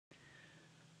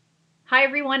Hi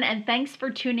everyone, and thanks for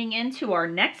tuning in to our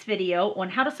next video on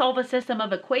how to solve a system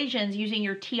of equations using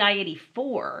your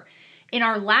TI-84. In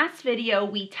our last video,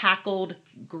 we tackled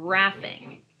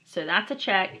graphing. So that's a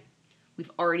check. We've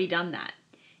already done that.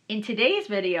 In today's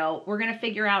video, we're going to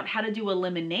figure out how to do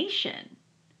elimination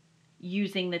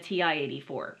using the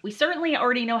TI-84. We certainly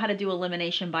already know how to do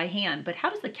elimination by hand, but how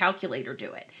does the calculator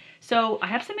do it? So I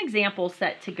have some examples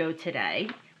set to go today.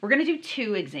 We're going to do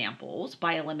two examples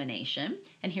by elimination,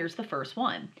 and here's the first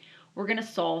one. We're going to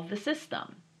solve the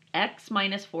system. X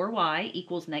minus 4y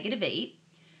equals -8,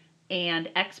 and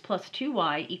x plus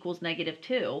 2y equals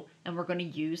 -2, and we're going to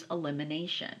use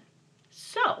elimination.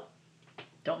 So,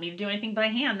 don't need to do anything by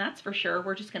hand, that's for sure.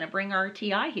 We're just going to bring our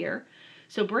TI here.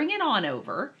 So bring it on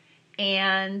over,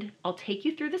 and I'll take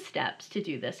you through the steps to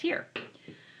do this here.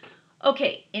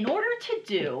 Okay, in order to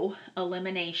do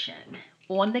elimination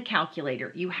on the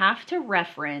calculator, you have to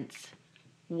reference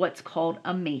what's called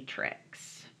a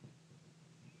matrix.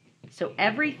 So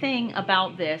everything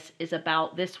about this is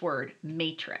about this word,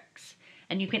 matrix.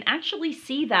 And you can actually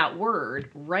see that word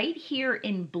right here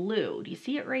in blue. Do you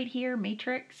see it right here,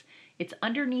 matrix? It's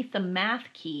underneath the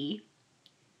math key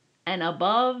and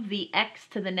above the x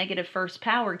to the -1st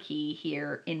power key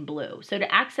here in blue. So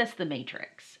to access the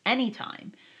matrix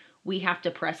anytime, we have to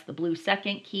press the blue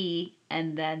second key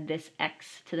and then this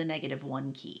x to the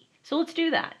 -1 key. So let's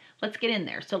do that. Let's get in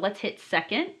there. So let's hit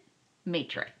second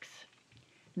matrix.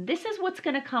 This is what's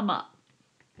going to come up.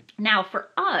 Now for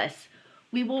us,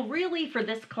 we will really for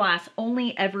this class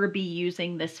only ever be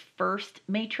using this first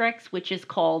matrix, which is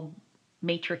called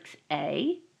matrix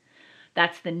A.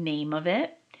 That's the name of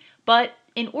it. But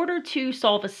in order to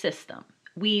solve a system,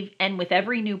 and with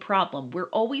every new problem, we're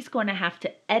always going to have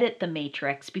to edit the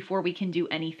matrix before we can do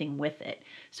anything with it.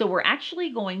 So we're actually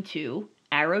going to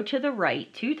arrow to the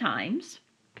right 2 times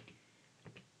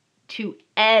to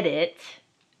edit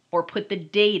or put the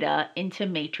data into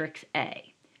matrix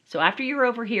A. So after you're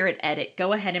over here at edit,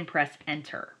 go ahead and press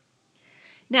enter.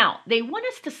 Now, they want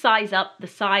us to size up the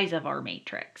size of our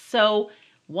matrix. So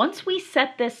once we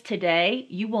set this today,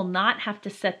 you will not have to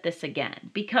set this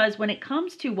again, because when it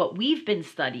comes to what we've been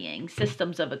studying,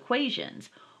 systems of equations,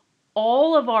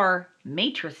 all of our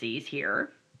matrices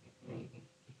here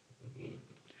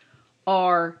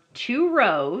are 2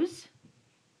 rows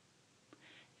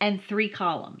and 3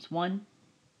 columns. 1,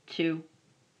 2,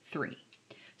 3.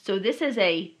 So this is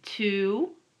a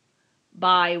 2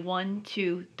 by 1,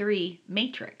 2, 3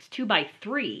 matrix, 2 by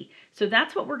 3. So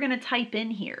that's what we're going to type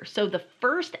in here. So the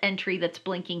first entry that's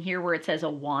blinking here where it says a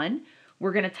 1,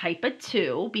 we're going to type a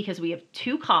 2 because we have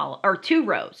 2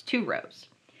 rows.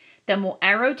 Then we'll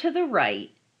arrow to the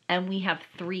right and we have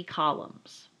 3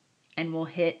 columns and we'll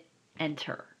hit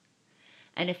enter.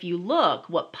 And if you look,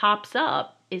 what pops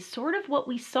up is sort of what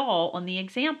we saw on the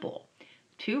example.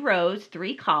 2 rows,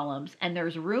 3 columns, and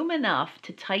there's room enough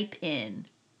to type in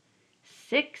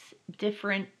 6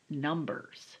 different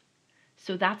numbers.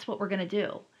 So that's what we're going to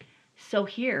do. So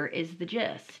here is the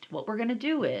gist. What we're going to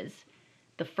do is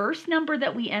the first number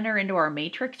that we enter into our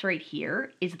matrix right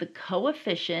here is the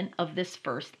coefficient of this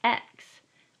first x.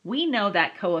 We know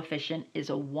that coefficient is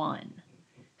a 1.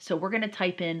 So we're going to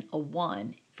type in a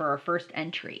 1 for our first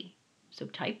entry. So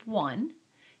type 1.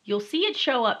 You'll see it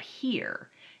show up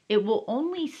here. It will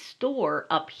only store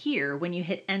up here when you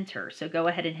hit enter. So go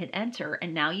ahead and hit enter,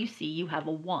 and now you see you have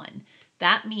a 1.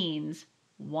 That means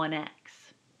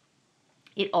 1x.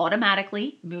 It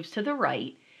automatically moves to the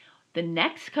right. The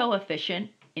next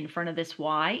coefficient in front of this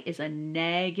y is a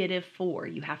 -4.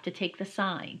 You have to take the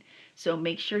sign. So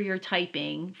make sure you're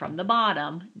typing from the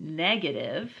bottom,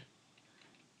 negative,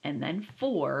 and then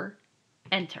 4,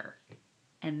 enter.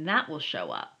 And that will show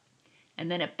up.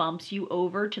 And then it bumps you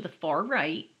over to the far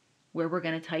right where we're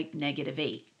going to type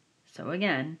 -8. So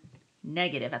again,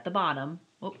 negative at the bottom,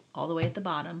 all the way at the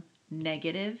bottom,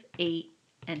 -8,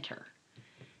 enter.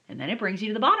 And then it brings you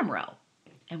to the bottom row.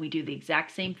 And we do the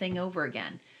exact same thing over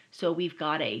again. So we've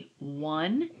got a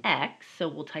 1x, so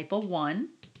we'll type a 1.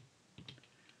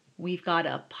 We've got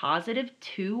a positive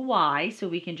 2y, so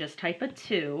we can just type a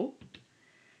 2.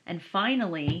 And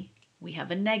finally, we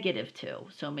have a -2.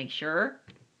 So make sure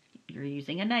you're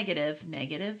using a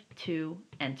 -2,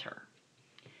 enter.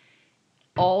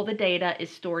 All the data is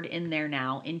stored in there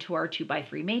now into our 2 by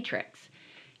 3 matrix.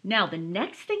 Now, the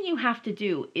next thing you have to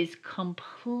do is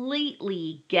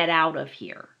completely get out of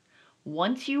here.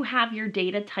 Once you have your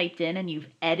data typed in and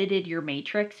you've edited your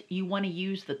matrix, you want to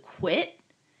use the quit,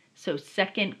 so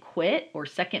second quit or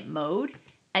second mode,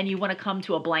 and you want to come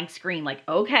to a blank screen like,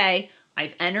 okay,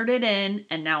 I've entered it in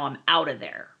and now I'm out of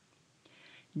there.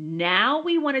 Now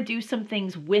we want to do some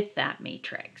things with that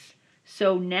matrix.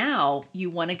 So now you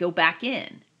want to go back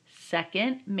in.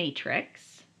 Second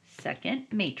matrix, second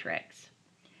matrix.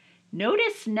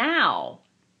 Notice now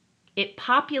it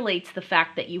populates the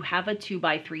fact that you have a 2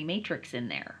 by 3 matrix in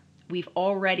there. We've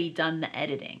already done the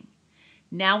editing.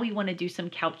 Now we want to do some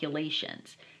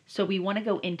calculations. So we want to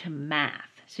go into math.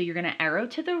 So you're going to arrow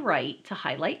to the right to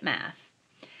highlight math.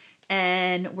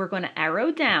 And we're going to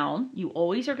arrow down. You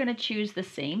always are going to choose the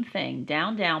same thing.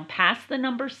 Down, down, past the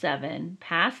number 7,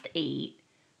 past 8,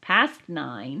 past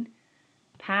 9,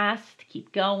 past,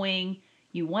 keep going.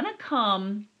 You want to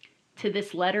come to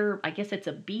this letter, I guess it's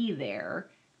a B there,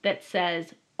 that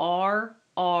says RREF.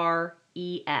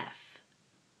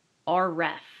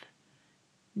 RREF.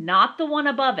 Not the one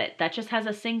above it. That just has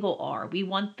a single R. We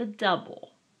want the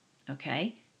double.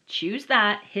 Okay? Choose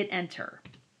that, hit enter.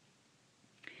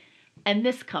 And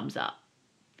this comes up.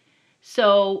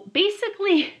 So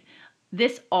basically,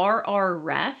 this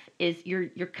RREF is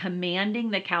you're commanding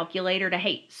the calculator to,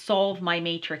 hey, solve my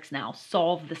matrix now,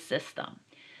 solve the system.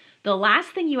 The last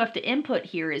thing you have to input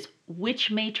here is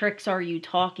which matrix are you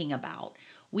talking about?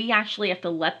 We actually have to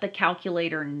let the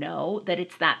calculator know that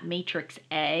it's that matrix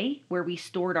A where we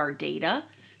stored our data.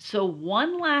 So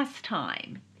one last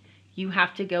time, you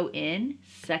have to go in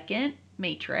second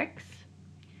matrix,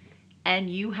 and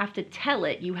you have to tell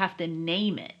it, you have to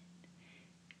name it.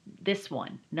 This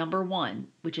one, number 1,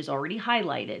 which is already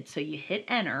highlighted. So you hit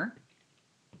enter,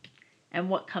 and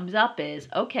what comes up is,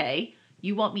 okay,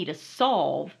 you want me to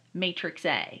solve matrix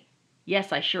A.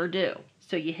 Yes, I sure do.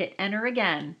 So you hit enter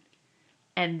again,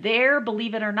 and there,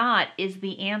 believe it or not, is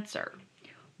the answer.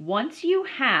 Once you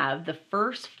have the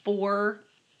first 4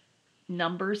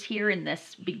 numbers here in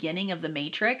this beginning of the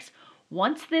matrix,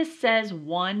 once this says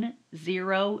 1,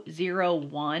 0, 0,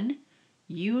 1,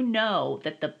 you know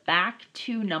that the back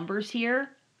 2 numbers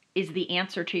here is the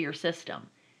answer to your system.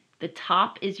 The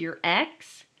top is your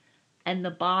X and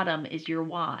the bottom is your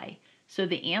Y. So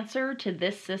the answer to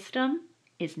this system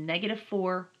is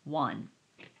 -4, 1.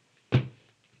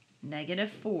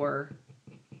 -4,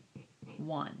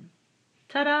 1.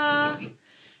 Ta-da!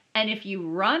 And if you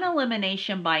run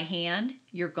elimination by hand,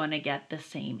 you're going to get the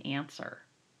same answer.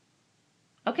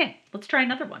 Okay, let's try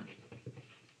another one.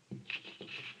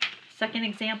 Second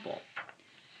example.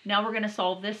 Now we're going to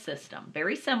solve this system.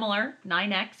 Very similar.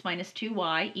 9x minus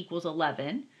 2y equals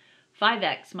 11.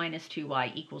 5x minus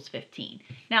 2y equals 15.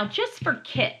 Now, just for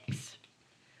kicks,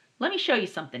 let me show you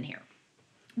something here.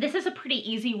 This is a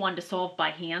pretty easy one to solve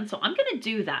by hand, so I'm going to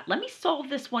do that. Let me solve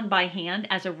this one by hand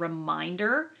as a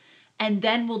reminder, and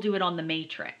then we'll do it on the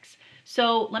matrix.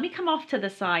 So let me come off to the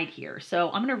side here.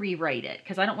 So I'm going to rewrite it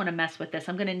because I don't want to mess with this.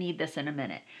 I'm going to need this in a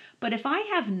minute. But if I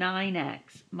have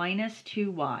 9x minus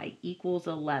 2y equals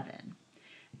 11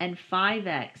 and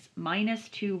 5x minus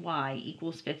 2y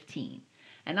equals 15,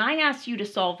 and I asked you to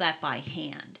solve that by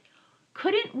hand,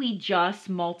 couldn't we just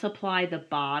multiply the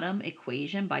bottom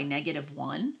equation by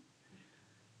 -1?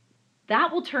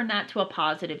 That will turn that to a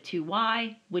positive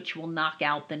 2y, which will knock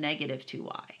out the negative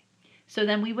 2y. So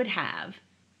then we would have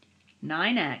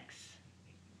 9x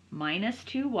minus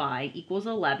 2y equals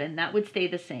 11. That would stay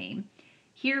the same.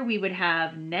 Here we would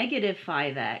have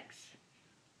 -5x,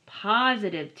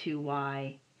 positive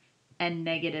 2y, and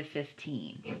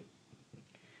 -15.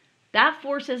 That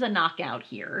forces a knockout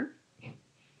here.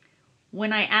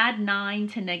 When I add 9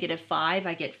 to -5,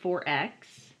 I get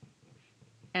 4x.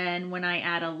 And when I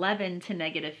add 11 to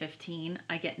 -15,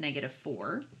 I get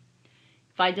 -4.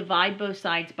 If I divide both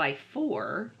sides by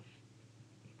 4,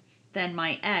 then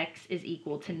my x is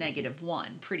equal to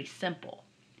 -1. Pretty simple.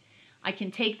 I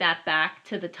can take that back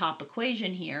to the top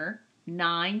equation here.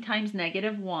 9 times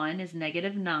 -1 is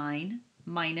 -9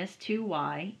 minus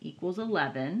 2y equals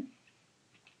 11.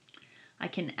 I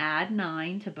can add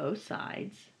 9 to both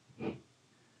sides,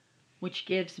 which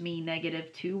gives me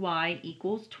 -2y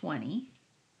equals 20.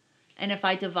 And if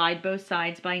I divide both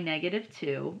sides by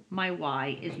 -2, my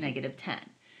y is -10.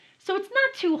 So it's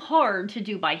not too hard to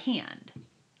do by hand.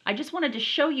 I just wanted to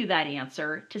show you that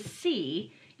answer to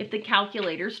see if the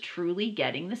calculator's truly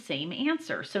getting the same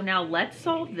answer. So now let's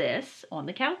solve this on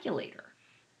the calculator.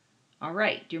 All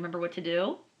right, do you remember what to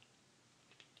do?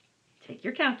 Take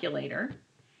your calculator.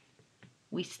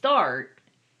 We start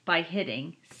by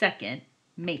hitting second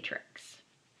matrix.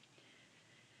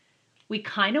 We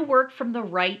kind of work from the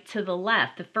right to the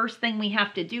left. The first thing we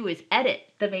have to do is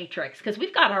edit the matrix because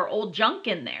we've got our old junk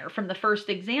in there from the first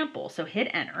example. So hit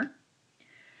enter.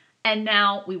 And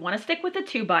now we want to stick with the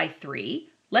 2 by 3.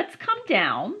 Let's come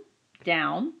down,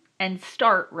 and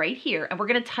start right here. And we're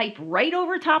going to type right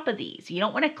over top of these. You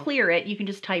don't want to clear it. You can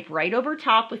just type right over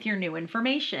top with your new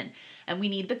information. And we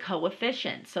need the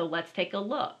coefficient. So let's take a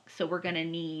look. So we're going to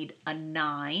need a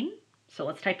 9. So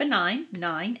let's type a 9.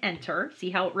 9, enter. See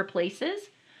how it replaces?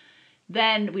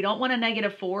 Then we don't want a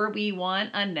 -4. We want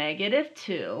a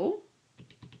 -2.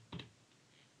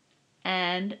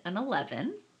 And an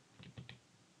 11.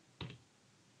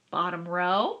 Bottom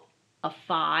row, a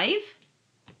 5.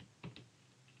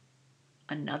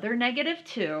 Another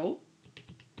 -2.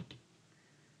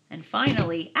 And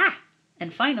finally,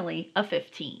 a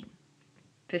 15.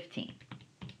 15.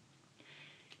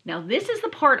 Now this is the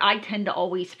part I tend to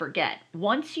always forget.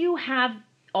 Once you have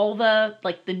all the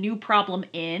new problem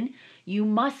in, you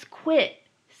must quit.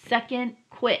 Second,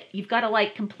 quit. You've got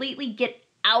to completely get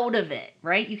out of it,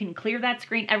 right? You can clear that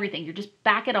screen, everything. You're just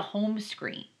back at a home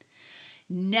screen.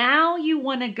 Now you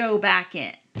want to go back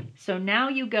in. So now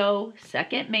you go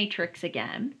second matrix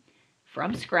again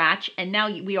from scratch. And now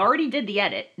we already did the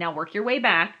edit. Now work your way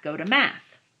back, go to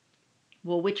math.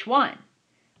 Well, which one?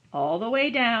 All the way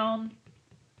down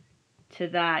to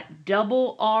that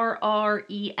double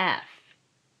RREF.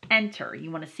 Enter.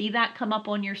 You want to see that come up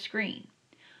on your screen.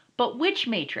 But which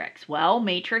matrix? Well,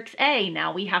 matrix A.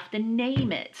 Now we have to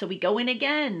name it. So we go in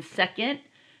again, second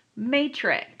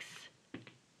matrix.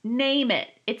 Name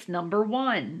it. It's number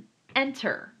 1.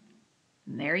 Enter.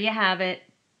 And there you have it.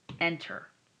 Enter.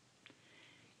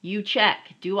 You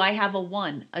check. Do I have a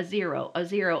 1, a 0,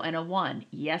 and a 1?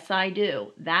 Yes, I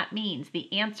do. That means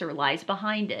the answer lies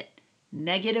behind it.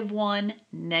 -1,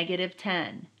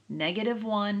 -10.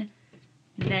 -1,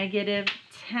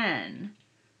 -10.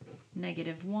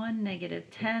 -1,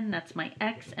 -10. That's my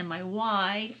X and my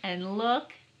Y. And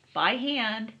look, by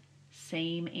hand,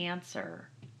 same answer.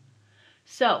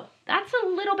 So that's a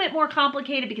little bit more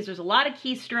complicated because there's a lot of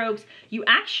keystrokes. You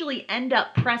actually end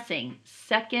up pressing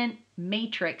second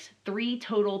matrix 3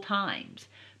 total times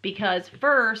because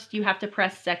first you have to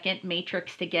press second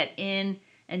matrix to get in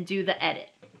and do the edit.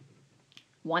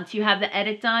 Once you have the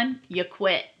edit done, you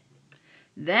quit.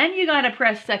 Then you got to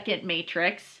press second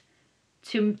matrix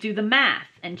to do the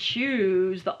math and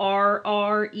choose the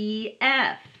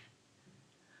RREF.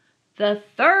 The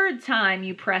third time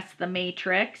you press the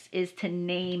matrix is to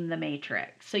name the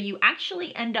matrix. So you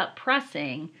actually end up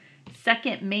pressing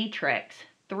second matrix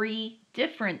 3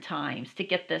 different times to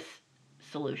get this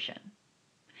solution.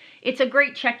 It's a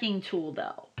great checking tool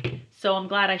though, so I'm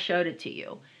glad I showed it to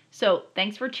you. So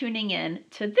thanks for tuning in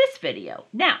to this video.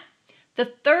 Now, the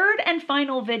third and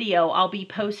final video I'll be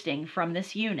posting from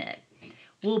this unit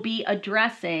will be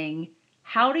addressing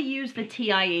how to use the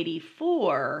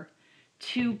TI-84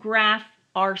 to graph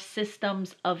our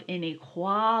systems of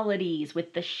inequalities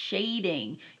with the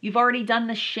shading. You've already done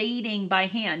the shading by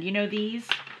hand. You know these?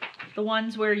 The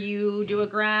ones where you do a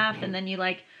graph and then you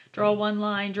draw one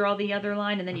line, draw the other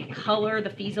line, and then you color the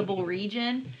feasible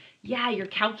region. Yeah, your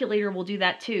calculator will do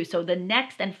that too. So the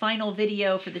next and final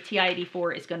video for the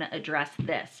TI-84 is going to address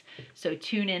this. So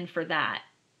tune in for that.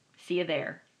 See you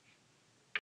there.